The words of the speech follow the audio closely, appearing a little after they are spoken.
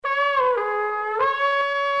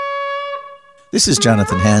This is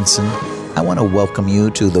Jonathan Hansen. I want to welcome you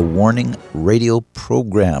to the Warning Radio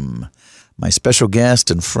program. My special guest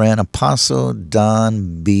and friend, Apostle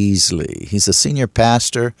Don Beasley. He's a senior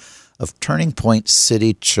pastor of Turning Point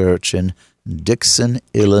City Church in Dixon,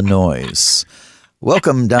 Illinois.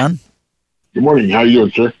 Welcome, Don. Good morning. How are you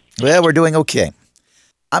doing, sir? Well, we're doing okay.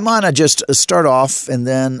 I'm going to just start off, and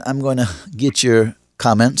then I'm going to get your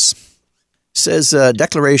comments. It says,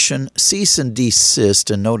 declaration, cease and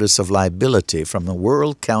desist and notice of liability from the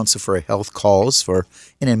World Council for Health calls for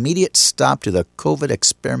an immediate stop to the COVID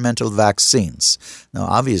experimental vaccines. Now,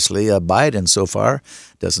 obviously, Biden so far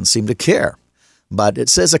doesn't seem to care. But it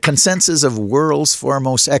says a consensus of world's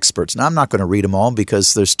foremost experts. Now, I'm not going to read them all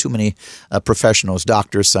because there's too many professionals,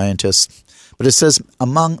 doctors, scientists. But it says,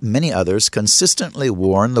 among many others, consistently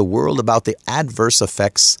warn the world about the adverse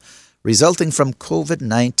effects resulting from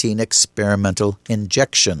COVID-19 experimental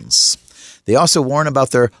injections. They also warn about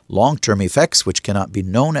their long-term effects, which cannot be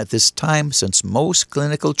known at this time since most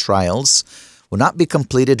clinical trials will not be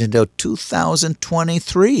completed until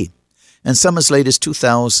 2023, and some as late as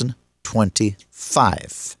 2025.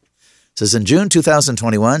 It says, in June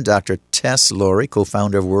 2021, Dr. Tess Lawrie,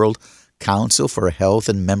 co-founder of World Council for Health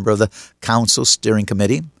and member of the Council Steering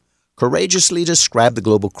Committee, courageously described the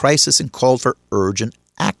global crisis and called for urgent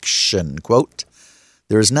action. Quote,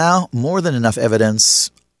 there is now more than enough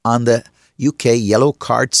evidence on the UK yellow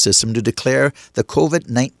card system to declare the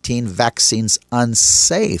COVID-19 vaccines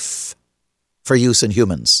unsafe for use in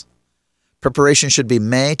humans. Preparation should be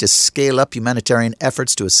made to scale up humanitarian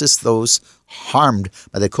efforts to assist those harmed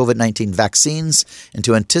by the COVID-19 vaccines and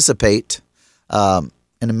to anticipate an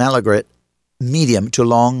amalgamate medium to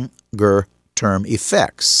longer term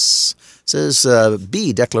effects. It says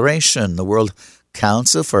B, declaration, the World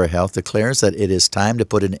Council for Health declares that it is time to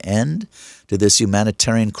put an end to this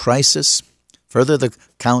humanitarian crisis. Further, the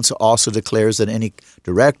Council also declares that any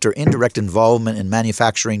direct or indirect involvement in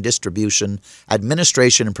manufacturing, distribution,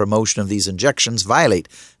 administration, and promotion of these injections violate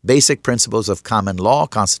basic principles of common law,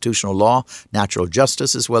 constitutional law, natural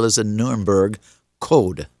justice, as well as the Nuremberg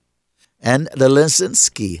Code and the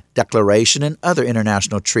Helsinki Declaration and other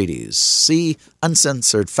international treaties. See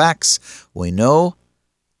uncensored facts. We know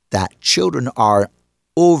that children are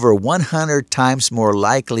over 100 times more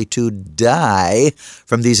likely to die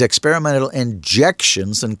from these experimental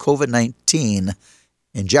injections than COVID-19.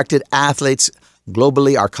 Injected athletes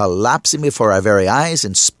globally are collapsing before our very eyes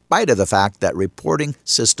in spite of the fact that reporting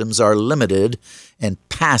systems are limited and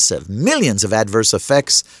passive. Millions of adverse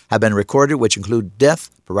effects have been recorded, which include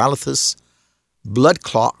death, paralysis, blood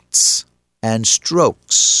clots, and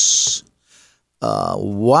strokes.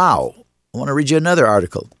 Wow. I want to read you another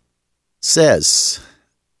article. Says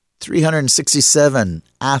 367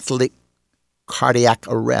 athlete cardiac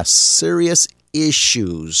arrests, serious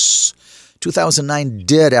issues. 2009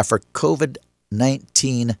 dead after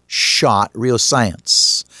COVID-19 shot, real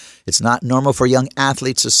science. It's not normal for young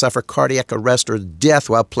athletes to suffer cardiac arrest or death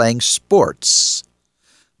while playing sports.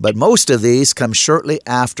 But most of these come shortly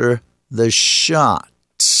after the shot.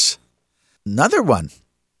 Another one.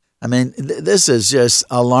 I mean, this is just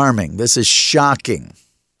alarming. This is shocking.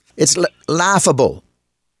 It's laughable.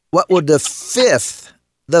 What would the fifth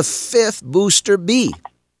booster be?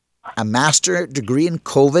 A master's degree in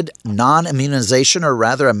COVID non-immunization, or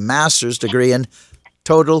rather a master's degree in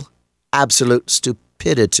total absolute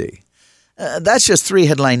stupidity? That's just 3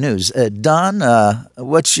 headline news. Don,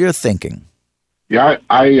 what's your thinking? Yeah,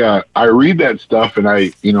 I read that stuff and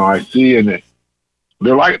I see, and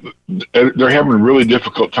they're having a really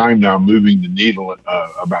difficult time now moving the needle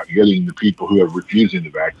about getting the people who are refusing the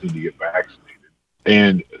vaccine to get vaccinated.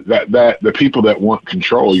 And that the people that want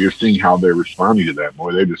control, you're seeing how they're responding to that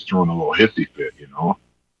more. They're just throwing a little hissy fit,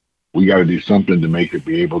 We got to do something to make it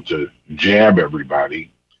be able to jab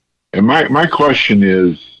everybody. And my question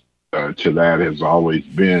is to that has always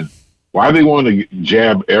been, why they want to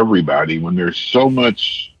jab everybody when there's so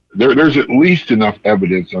much, there's at least enough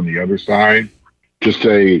evidence on the other side to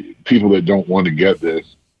say people that don't want to get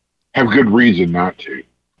this have good reason not to.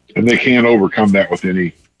 And they can't overcome that with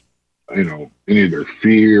any of their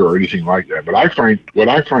fear or anything like that. But what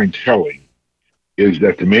I find telling is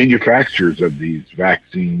that the manufacturers of these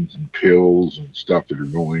vaccines and pills and stuff that are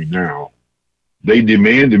going now, they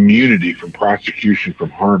demand immunity from prosecution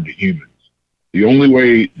from harm to humans. The only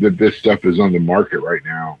way that this stuff is on the market right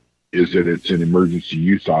now is that it's an emergency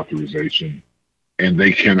use authorization, and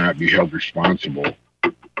they cannot be held responsible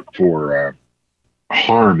for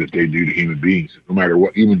harm that they do to human beings, no matter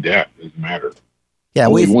what, even death doesn't matter. Yeah,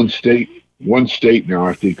 only one state now,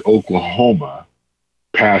 I think Oklahoma,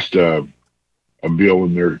 passed a a bill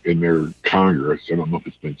in their Congress. I don't know if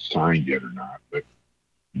it's been signed yet or not, but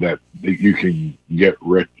that you can get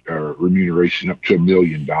remuneration up to $1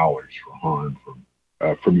 million for harm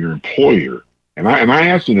from your employer. And I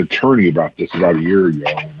asked an attorney about this about a year ago,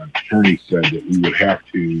 and an attorney said that we would have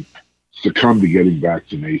to succumb to getting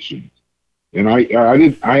vaccinations. And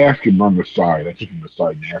I asked him on the side. I took him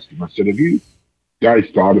aside and asked him. I said, "Have you guys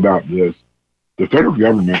thought about this? The federal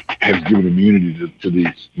government has given immunity to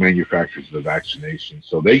these manufacturers of the vaccination,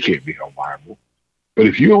 so they can't be held liable. But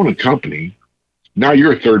if you own a company, now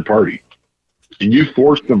you're a third party, and you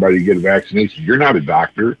force somebody to get a vaccination. You're not a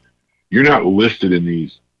doctor. You're not listed in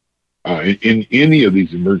these in any of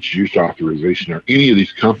these emergency use authorization or any of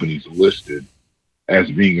these companies listed as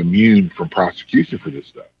being immune from prosecution for this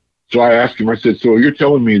stuff." So I asked him, I said, "So you're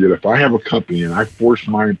telling me that if I have a company and I force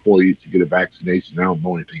my employees to get a vaccination I don't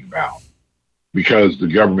know anything about because the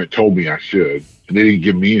government told me I should, and they didn't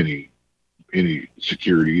give me any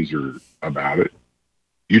securities or about it,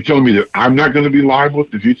 you're telling me that I'm not going to be liable in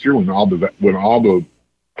the future when all the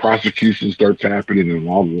prosecution starts happening and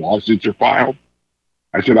all the lawsuits are filed?"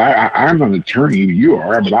 I said, I'm an attorney, you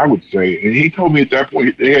are, but I would say, and he told me at that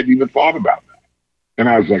point they hadn't even thought about that. And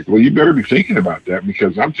I was like, well, you better be thinking about that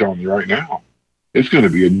because I'm telling you right now, it's going to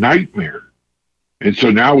be a nightmare. And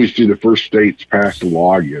so now we see the first states pass a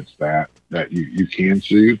law against that you can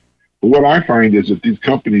sue. But what I find is that these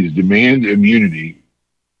companies demand immunity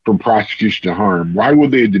from prosecution to harm. Why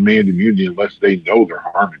would they demand immunity unless they know they're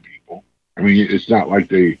harming people? I mean, it's not like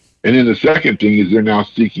they. And then the second thing is they're now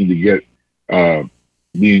seeking to get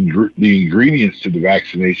the ingredients to the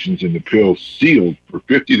vaccinations and the pills sealed for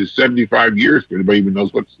 50 to 75 years before anybody even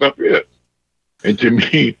knows what stuff is. And to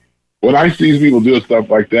me, when I see people doing stuff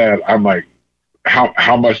like that, I'm like,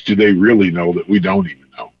 how much do they really know that we don't even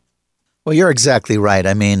know? Well, you're exactly right.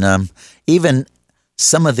 I mean, even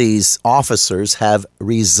some of these officers have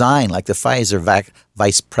resigned, like the Pfizer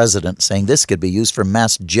vice president saying this could be used for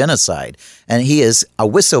mass genocide. And he is a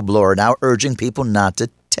whistleblower now urging people not to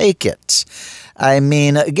take it. I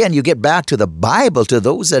mean, again, you get back to the Bible, to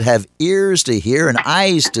those that have ears to hear and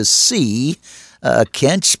eyes to see.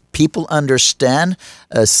 Can't people understand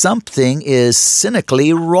something is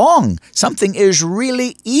cynically wrong? Something is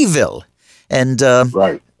really evil. And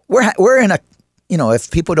right. we're in a, if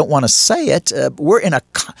people don't want to say it,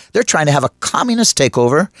 they're trying to have a communist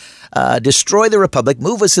takeover, destroy the republic,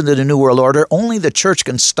 move us into the New World Order. Only the church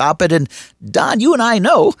can stop it. And Don, you and I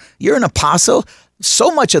know, you're an apostle.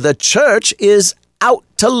 So much of the church is out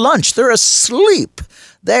to lunch. They're asleep.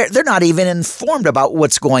 They're not even informed about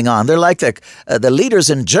what's going on. They're like the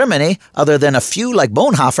leaders in Germany, other than a few like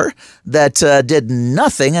Bonhoeffer, that did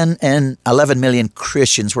nothing, and 11 million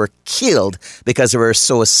Christians were killed because they were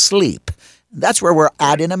so asleep. That's where we're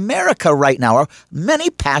at in America right now.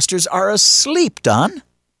 Many pastors are asleep, Don.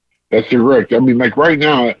 That's correct. I mean, like right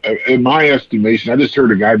now, in my estimation, I just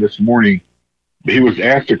heard a guy this morning, he was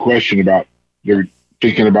asked a question about they're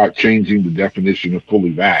thinking about changing the definition of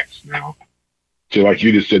fully vaxxed now. So like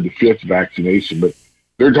you just said, the fifth vaccination, but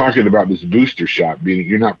they're talking about this booster shot, meaning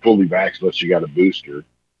you're not fully vaxxed unless you got a booster.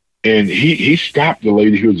 And he stopped the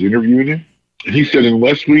lady who was interviewing him. And he said,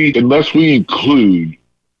 unless we include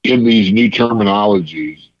in these new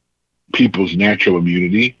terminologies people's natural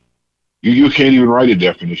immunity, you can't even write a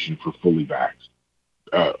definition for fully vaxxed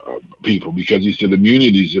people, because he said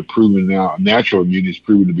immunities have proven now, natural immunity is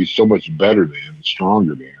proven to be so much better than,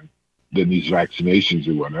 stronger than these vaccinations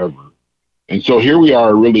or whatever. And so here we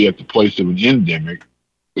are really at the place of an endemic.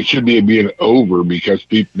 It should be being over because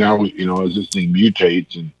people now, as this thing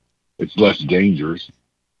mutates and it's less dangerous,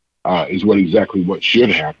 is what should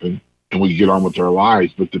happen. And we get on with our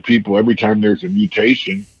lives. But the people, every time there's a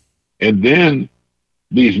mutation, and then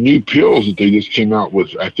these new pills that they just came out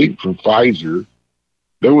with, I think from Pfizer,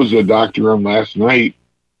 there was a doctor on last night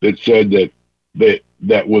that said that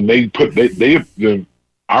when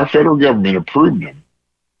our federal government approved them,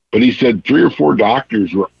 but he said 3 or 4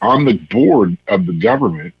 doctors were on the board of the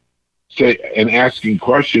government and asking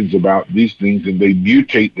questions about these things, and they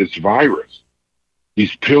mutate this virus.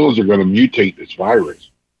 These pills are going to mutate this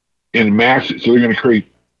virus in mass, so they're going to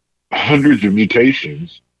create hundreds of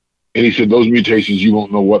mutations. And he said those mutations, you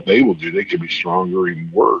won't know what they will do. They could be stronger or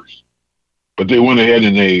even worse. But they went ahead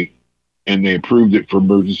and they approved it for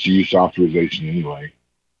emergency use authorization anyway.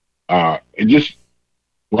 And just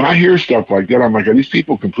when I hear stuff like that, I'm like, are these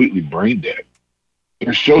people completely brain dead?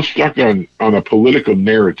 They're so stuck on a political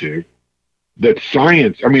narrative that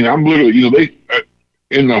science. I mean, I'm literally, they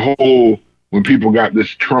in the whole, when people got this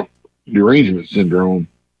Trump derangement syndrome,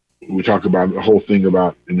 we talk about the whole thing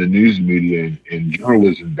about in the news media and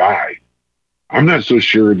journalism died. I'm not so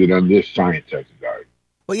sure that on this science hasn't died.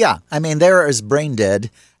 Well, yeah. I mean, they're as brain dead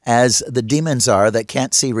as the demons are that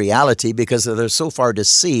can't see reality because they're so far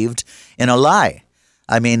deceived in a lie.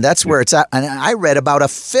 I mean, that's where it's at. And I read about a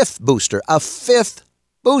fifth booster.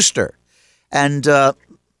 And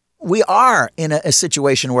we are in a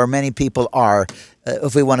situation where many people are,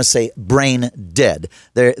 if we want to say, brain dead.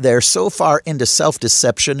 They're so far into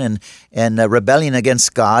self-deception and rebellion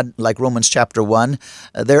against God, like Romans chapter 1.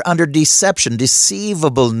 They're under deception,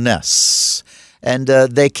 deceivableness. And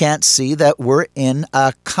they can't see that we're in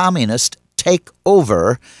a communist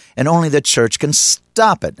takeover, and only the church can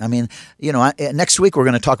stop it. I mean, next week we're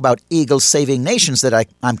going to talk about Eagles Saving Nations that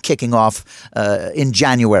I'm kicking off in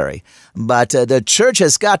January. But the church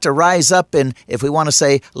has got to rise up and, if we want to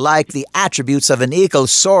say, like the attributes of an eagle,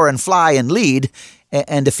 soar and fly and lead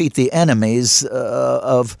and defeat the enemies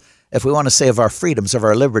of, if we want to say, of our freedoms, of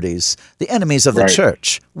our liberties, the enemies of the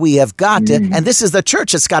church. We have got to, and this is the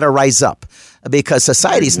church that's got to rise up because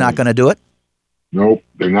society's not going to do it. Nope,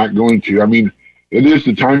 they're not going to. I mean, it is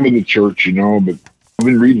the time of the church, but I've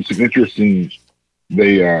been reading some interesting.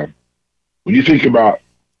 When you think about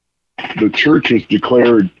the church is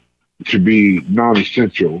declared to be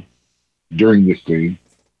non-essential during this thing,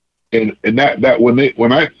 and that when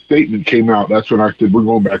that statement came out, that's when I said we're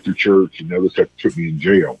going back to church, and this had put me in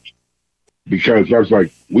jail because I was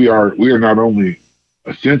like, we are not only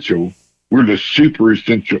essential, we're the super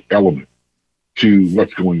essential element to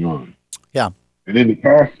what's going on. Yeah. And in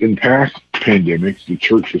past pandemics, the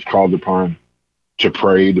church was called upon to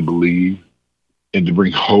pray, to believe, and to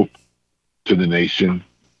bring hope to the nation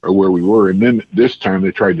or where we were. And then this time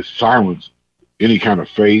they tried to silence any kind of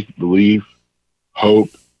faith, belief, hope,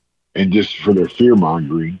 and just for their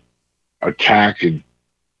fear-mongering, attack.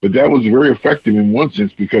 But that was very effective in one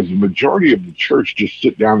sense because the majority of the church just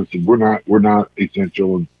sit down and said, we're not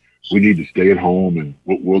essential and we need to stay at home and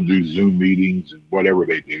we'll do Zoom meetings and whatever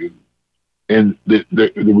they do. And the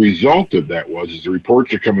result of that is the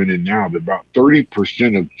reports are coming in now that about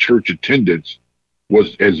 30% of church attendance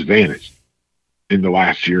has vanished in the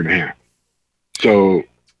last year and a half. So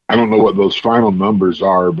I don't know what those final numbers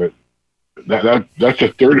are, but that's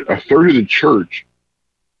a third of the church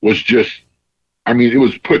was just, I mean, it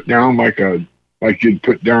was put down like you'd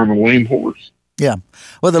put down a lame horse. Yeah.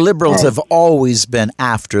 Well, the liberals have always been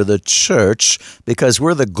after the church because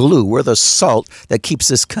we're the glue, we're the salt that keeps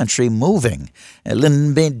this country moving.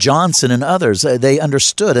 Lyndon B. Johnson and others, they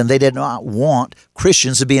understood and they did not want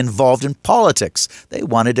Christians to be involved in politics. They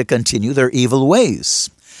wanted to continue their evil ways.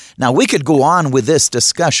 Now, we could go on with this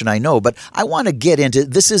discussion, I know, but I want to get into,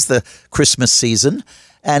 this is the Christmas season,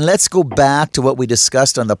 and let's go back to what we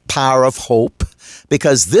discussed on the power of hope,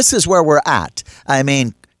 because this is where we're at. I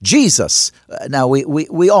mean, Jesus. Now,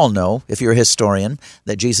 we all know, if you're a historian,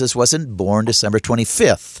 that Jesus wasn't born December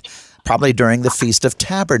 25th, probably during the Feast of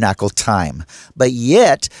Tabernacle time. But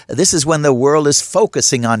yet, this is when the world is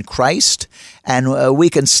focusing on Christ, and we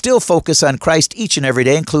can still focus on Christ each and every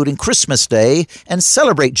day, including Christmas Day, and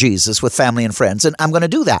celebrate Jesus with family and friends. And I'm going to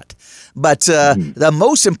do that. But the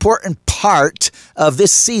most important part of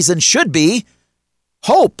this season should be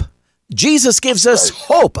hope. Jesus gives us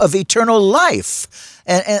hope of eternal life.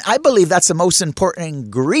 And I believe that's the most important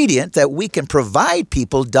ingredient that we can provide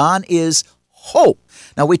people, Don, is hope.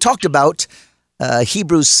 Now, we talked about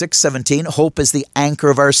Hebrews 6:17, hope is the anchor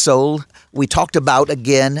of our soul. We talked about,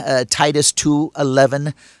 again, Titus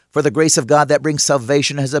 2:11, for the grace of God that brings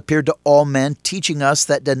salvation has appeared to all men, teaching us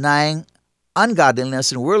that denying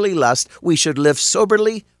ungodliness and worldly lust, we should live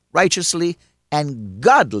soberly, righteously, and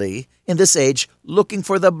godly in this age, looking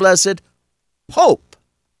for the blessed hope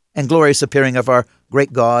and glorious appearing of our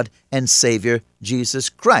great God and Savior, Jesus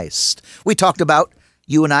Christ. We talked about,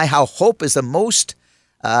 you and I, how hope is the most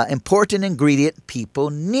important ingredient people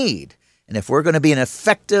need. And if we're going to be an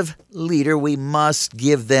effective leader, we must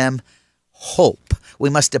give them hope. We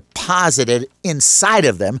must deposit it inside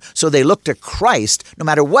of them so they look to Christ no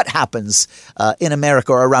matter what happens in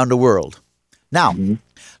America or around the world. Now,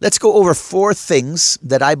 let's go over 4 things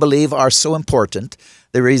that I believe are so important,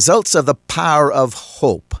 the results of the power of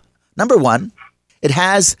hope. Number 1,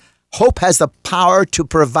 hope has the power to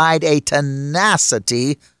provide a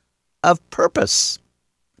tenacity of purpose.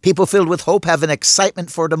 People filled with hope have an excitement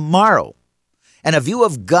for tomorrow and a view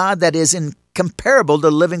of God that is incomparable to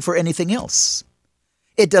living for anything else.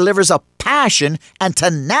 It delivers a passion and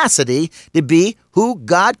tenacity to be who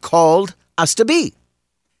God called us to be.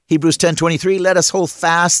 Hebrews 10:23, let us hold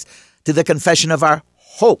fast to the confession of our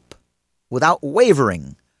hope without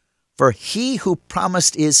wavering. For he who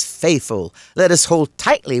promised is faithful. Let us hold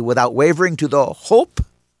tightly without wavering to the hope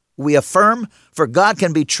we affirm, for God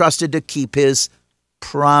can be trusted to keep his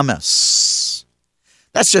promise.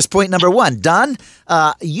 That's just point number one. Don,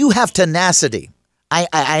 you have tenacity.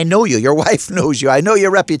 I know you. Your wife knows you. I know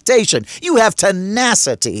your reputation. You have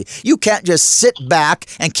tenacity. You can't just sit back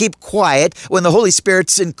and keep quiet when the Holy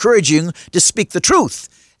Spirit's encouraging you to speak the truth.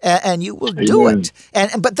 And you will do it.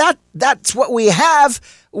 But that's what we have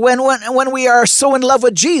when we are so in love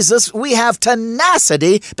with Jesus. We have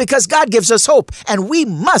tenacity because God gives us hope, and we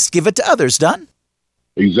must give it to others, Don.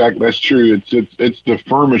 Exactly. That's true. It's the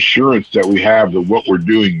firm assurance that we have that what we're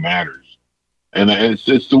doing matters. And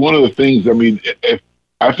it's one of the things, I mean,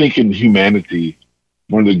 I think in humanity,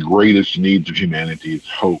 one of the greatest needs of humanity is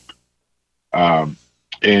hope. And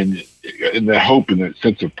that hope and that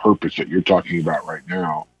sense of purpose that you're talking about right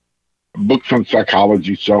now. Books on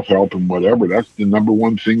psychology, self-help, and whatever, that's the number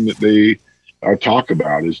one thing that they talk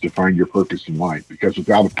about is to find your purpose in life. Because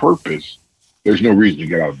without a purpose, there's no reason to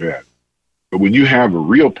get out of bed. But when you have a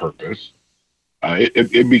real purpose,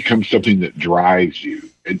 it becomes something that drives you.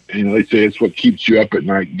 And they say it's what keeps you up at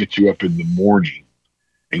night, gets you up in the morning,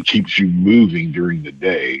 and keeps you moving during the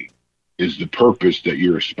day is the purpose that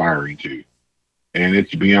you're aspiring to. And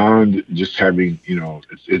it's beyond just having,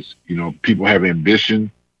 it's people have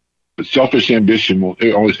ambition, but selfish ambition will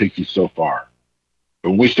always take you so far.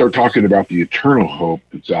 But when we start talking about the eternal hope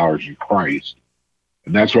that's ours in Christ,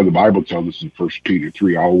 and that's why the Bible tells us in 1 Peter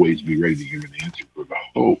 3, always be ready to give an answer for the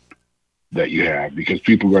hope that you have, because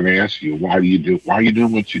people are going to ask you, why are you doing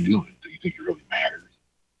what you're doing? Do you think it really matters?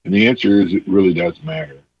 And the answer is it really does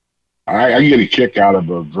matter. I get a kick out of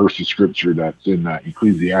a verse of scripture that's in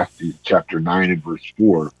Ecclesiastes chapter 9 and verse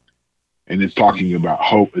 4, and it's talking about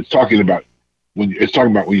hope. It's talking about when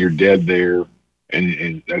you're dead there,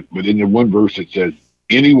 but in the one verse it says,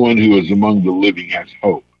 anyone who is among the living has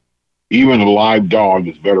hope. Even a live dog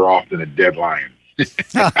is better off than a dead lion.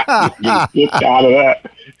 Get out of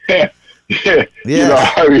that.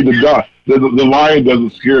 Yeah. I mean, the lion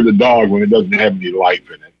doesn't scare the dog when it doesn't have any life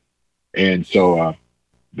in it. And so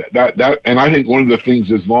and I think one of the things,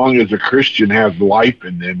 as long as a Christian has life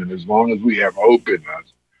in them, and as long as we have hope in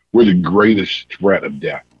us, we're the greatest threat of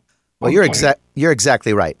death. Well, you're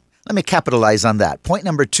exactly right. Let me capitalize on that. Point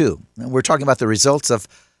number 2, we're talking about the results of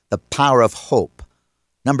the power of hope.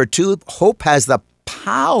 Number 2, hope has the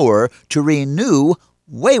power to renew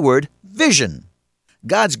wayward vision.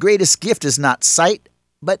 God's greatest gift is not sight,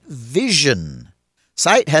 but vision.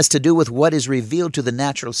 Sight has to do with what is revealed to the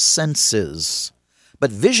natural senses, but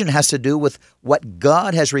vision has to do with what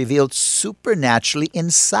God has revealed supernaturally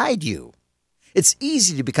inside you. It's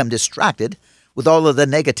easy to become distracted with all of the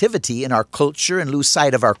negativity in our culture and lose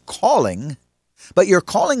sight of our calling, but your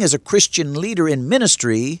calling as a Christian leader in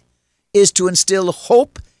ministry is to instill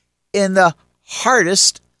hope in the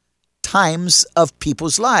hardest times of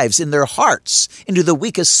people's lives, in their hearts, into the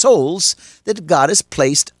weakest souls that God has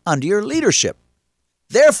placed under your leadership.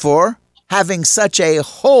 Therefore, having such a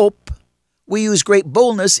hope, we use great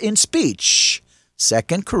boldness in speech.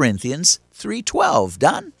 2 Corinthians 3:12.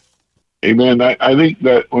 Don? Amen. I think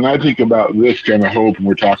that when I think about this kind of hope, and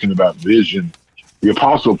we're talking about vision, the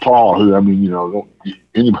Apostle Paul, who,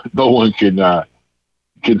 no one can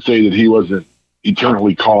say that he wasn't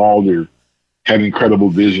eternally called or had incredible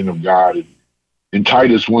vision of God. In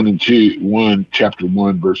Titus 1 chapter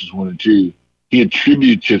 1, verses 1 and 2, he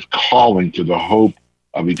attributes his calling to the hope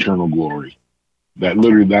of eternal glory.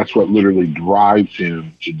 That's what literally drives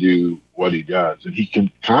him to do what he does. And he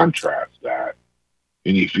can contrast that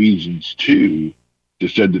in Ephesians 2, that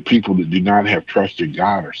said that people that do not have trust in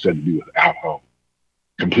God are said to be without hope,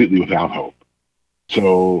 completely without hope.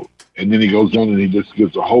 So, and then he goes on and he just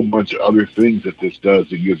gives a whole bunch of other things that this does.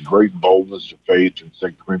 He gives great boldness of faith in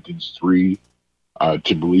 2 Corinthians 3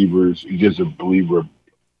 to believers. He gives a believer,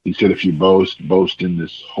 he said, if you boast in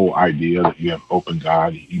this whole idea that you have hope in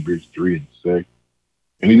God, Hebrews 3 and 6.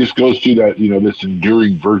 And he just goes through that, this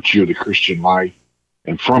enduring virtue of the Christian life.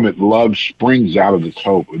 And from it, love springs out of this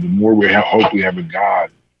hope. And the more we have hope we have in God,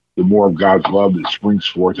 the more of God's love that springs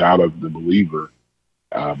forth out of the believer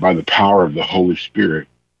by the power of the Holy Spirit.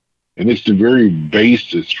 And it's the very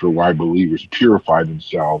basis for why believers purify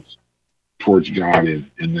themselves towards God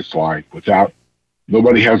in this life.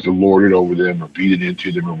 Nobody has to lord it over them or beat it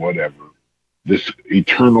into them or whatever. This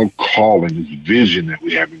eternal calling, this vision that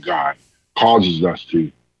we have in God, causes us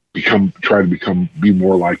to be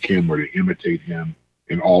more like him or to imitate him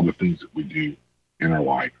in all the things that we do in our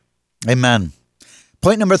life. Amen.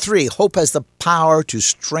 Point number 3, hope has the power to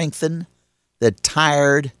strengthen the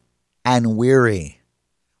tired and weary.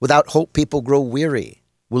 Without hope, people grow weary,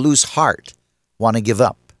 will lose heart, want to give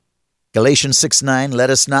up. Galatians 6:9, let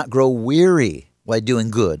us not grow weary while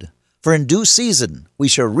doing good. For in due season we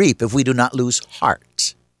shall reap if we do not lose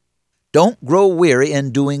heart. Don't grow weary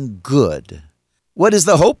in doing good. What is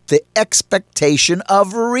the hope? The expectation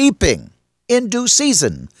of reaping in due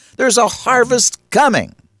season. There's a harvest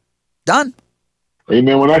coming. Done?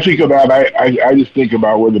 Amen. When I think of that, I just think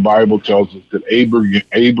about where the Bible tells us that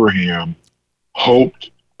Abraham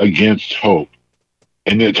hoped against hope.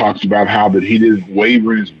 And it talks about how that he didn't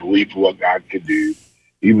waver in his belief of what God could do.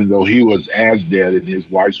 Even though he was as dead and his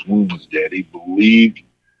wife's womb was dead, he believed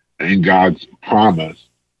in God's promise.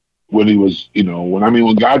 When he was,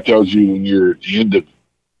 when God tells you when you're at the end of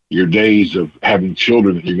your days of having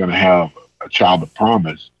children that you're going to have a child of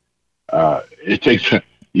promise, it takes,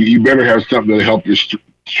 you better have something to help you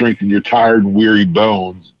strengthen your tired and weary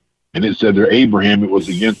bones. And it said there, Abraham, it was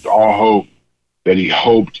against all hope that he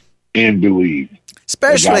hoped and believed.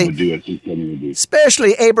 Especially, would do it. He said he would do.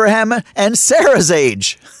 Especially Abraham and Sarah's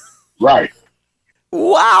age. Right.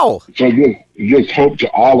 Wow. So it gives hope to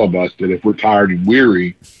all of us that if we're tired and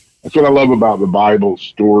weary, that's what I love about the Bible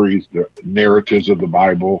stories, the narratives of the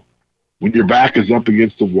Bible. When your back is up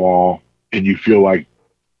against the wall and you feel like,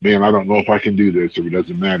 man, I don't know if I can do this, or it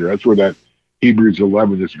doesn't matter. That's where that Hebrews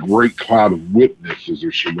 11, this great cloud of witnesses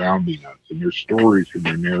are surrounding us, and their stories and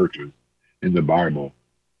their narratives in the Bible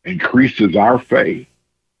increases our faith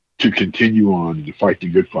to continue on to fight the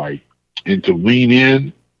good fight and to lean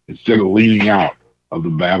in instead of leaning out of the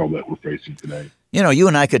battle that we're facing today. You know, you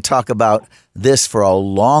and I could talk about this for a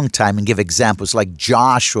long time and give examples like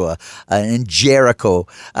Joshua and Jericho.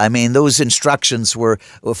 I mean, those instructions were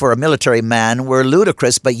for a military man were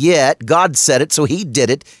ludicrous, but yet God said it, so he did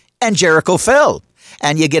it, and Jericho fell.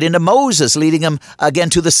 And you get into Moses leading them again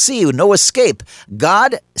to the sea, no escape.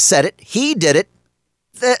 God said it, he did it,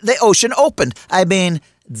 the ocean opened. I mean,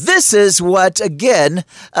 this is what, again,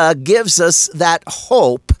 gives us that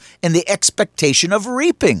hope in the expectation of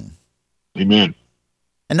reaping. Amen.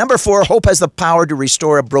 And number 4, hope has the power to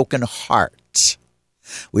restore a broken heart.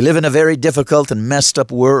 We live in a very difficult and messed up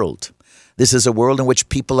world. This is a world in which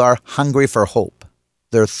people are hungry for hope.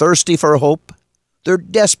 They're thirsty for hope. They're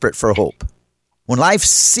desperate for hope. When life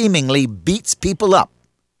seemingly beats people up,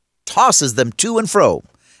 tosses them to and fro,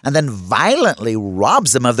 and then violently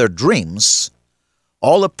robs them of their dreams,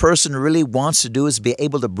 all a person really wants to do is be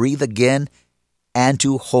able to breathe again and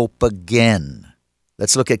to hope again.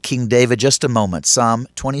 Let's look at King David just a moment. Psalm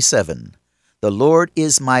 27. The Lord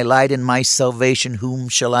is my light and my salvation. Whom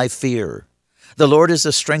shall I fear? The Lord is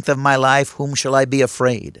the strength of my life. Whom shall I be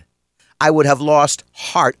afraid? I would have lost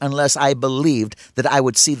heart unless I believed that I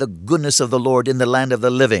would see the goodness of the Lord in the land of the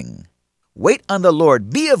living. Wait on the Lord.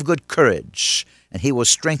 Be of good courage, and he will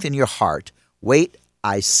strengthen your heart. Wait,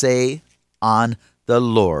 I say, on the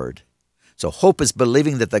Lord. So hope is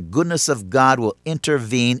believing that the goodness of God will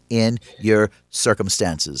intervene in your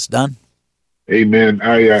circumstances. Done? Amen.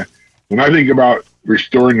 When I think about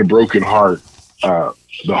restoring a broken heart, the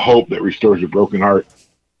hope that restores a broken heart,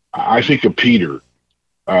 I think of Peter.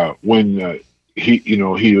 When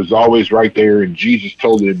he was always right there, and Jesus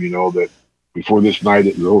told him, that before this night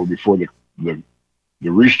is over, before the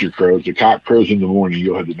rooster crows, the cock crows in the morning,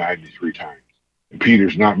 you'll have denied me 3 times. And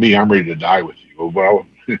Peter's, not me, I'm ready to die with you. Well,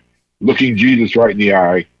 looking Jesus right in the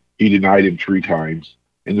eye, he denied him 3 times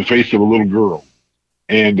in the face of a little girl.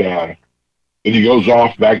 And he goes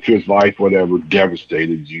off back to his life, whatever,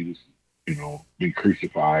 devastated. Jesus, being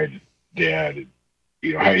crucified, and dead. And,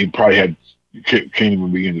 he probably can't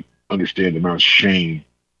even begin to understand the amount of shame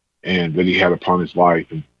and that he had upon his life.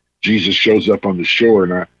 And Jesus shows up on the shore,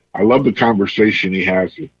 and I love the conversation he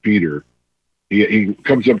has with Peter. He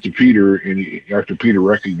comes up to Peter, and after Peter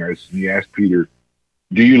recognizes him, he asks Peter,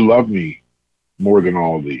 do you love me more than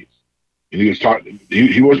all of these? And he was talking.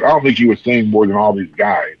 I don't think he was saying more than all these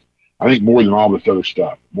guys. I think more than all this other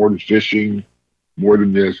stuff, more than fishing, more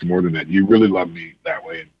than this, more than that. You really love me that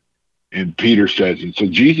way. And Peter says, and so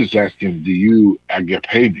Jesus asked him, do you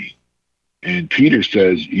agape me? And Peter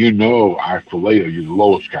says, I phileo, you're the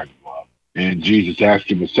lowest kind of love. And Jesus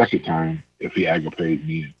asked him a second time if he agape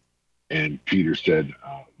me. And Peter said,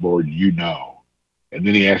 Lord, you know. And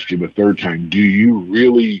then he asked him a third time, do you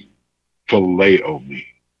really phileo me?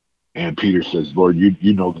 And Peter says, Lord,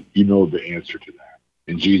 you know the answer to that.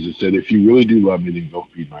 And Jesus said, if you really do love me, then go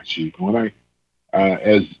feed my sheep. And when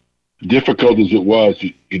as difficult as it was,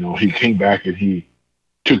 he came back and he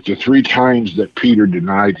took the 3 times that Peter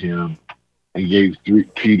denied him and gave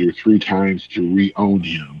Peter 3 times to re-own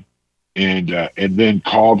him, and then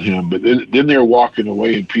called him. But then they're walking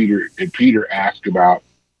away, and Peter asked about.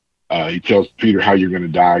 He tells Peter how you're going to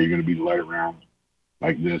die. You're going to be led around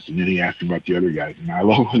like this. And then he asked him about the other guys. And I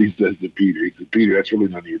love what he says to Peter. He said, Peter, that's really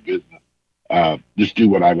none of your business. just do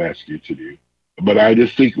what I've asked you to do. But I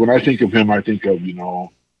just think, when I think of him, I think of,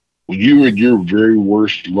 when you were in your very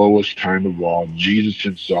worst, lowest time of all, Jesus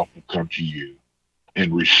himself will come to you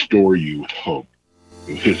and restore you with hope,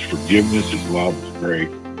 with his forgiveness, his love, his grace,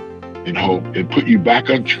 and hope, and put you back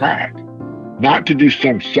on track, not to do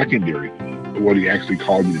some secondary thing, but what he actually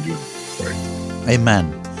called you to do. Right?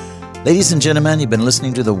 Amen. Ladies and gentlemen, you've been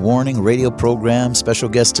listening to the Warning Radio program. Special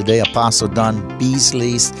guest today, Apostle Don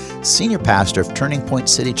Beasley, Senior Pastor of Turning Point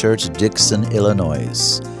City Church, Dixon,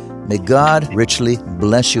 Illinois. May God richly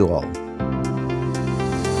bless you all.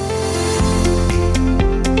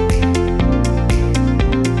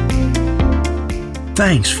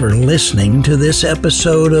 Thanks for listening to this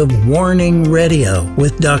episode of Warning Radio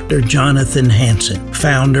with Dr. Jonathan Hansen,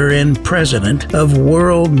 founder and president of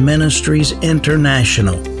World Ministries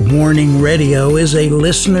International. Warning Radio is a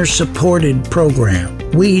listener-supported program.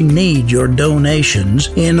 We need your donations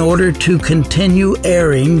in order to continue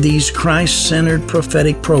airing these Christ-centered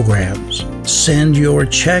prophetic programs. Send your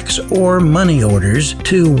checks or money orders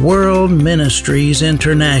to World Ministries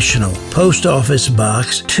International, Post Office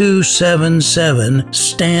Box 277,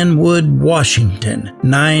 Stanwood, Washington,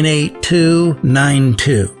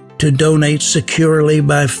 98292. To donate securely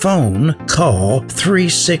by phone, call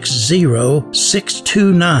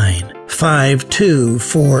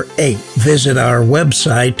 360-629-5248. Visit our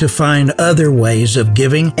website to find other ways of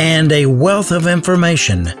giving and a wealth of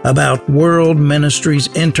information about World Ministries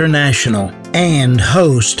International and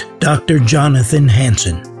host Dr. Jonathan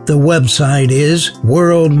Hansen. The website is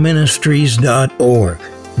worldministries.org.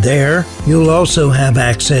 There, you'll also have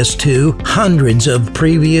access to hundreds of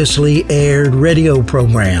previously aired radio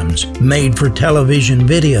programs, made-for-television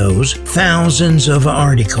videos, thousands of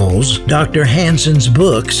articles, Dr. Hansen's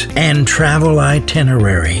books, and travel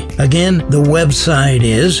itinerary. Again, the website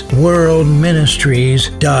is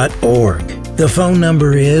worldministries.org. The phone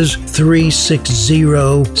number is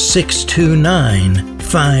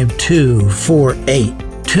 360-629-5248.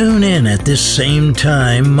 Tune in at this same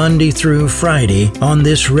time, Monday through Friday, on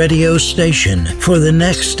this radio station for the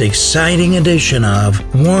next exciting edition of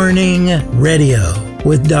Warning Radio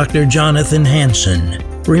with Dr. Jonathan Hansen.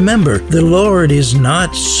 Remember, the Lord is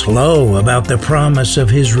not slow about the promise of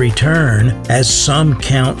his return, as some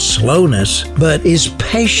count slowness, but is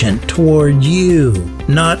patient toward you,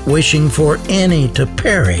 not wishing for any to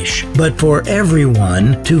perish, but for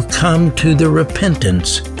everyone to come to the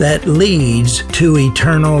repentance that leads to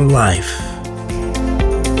eternal life.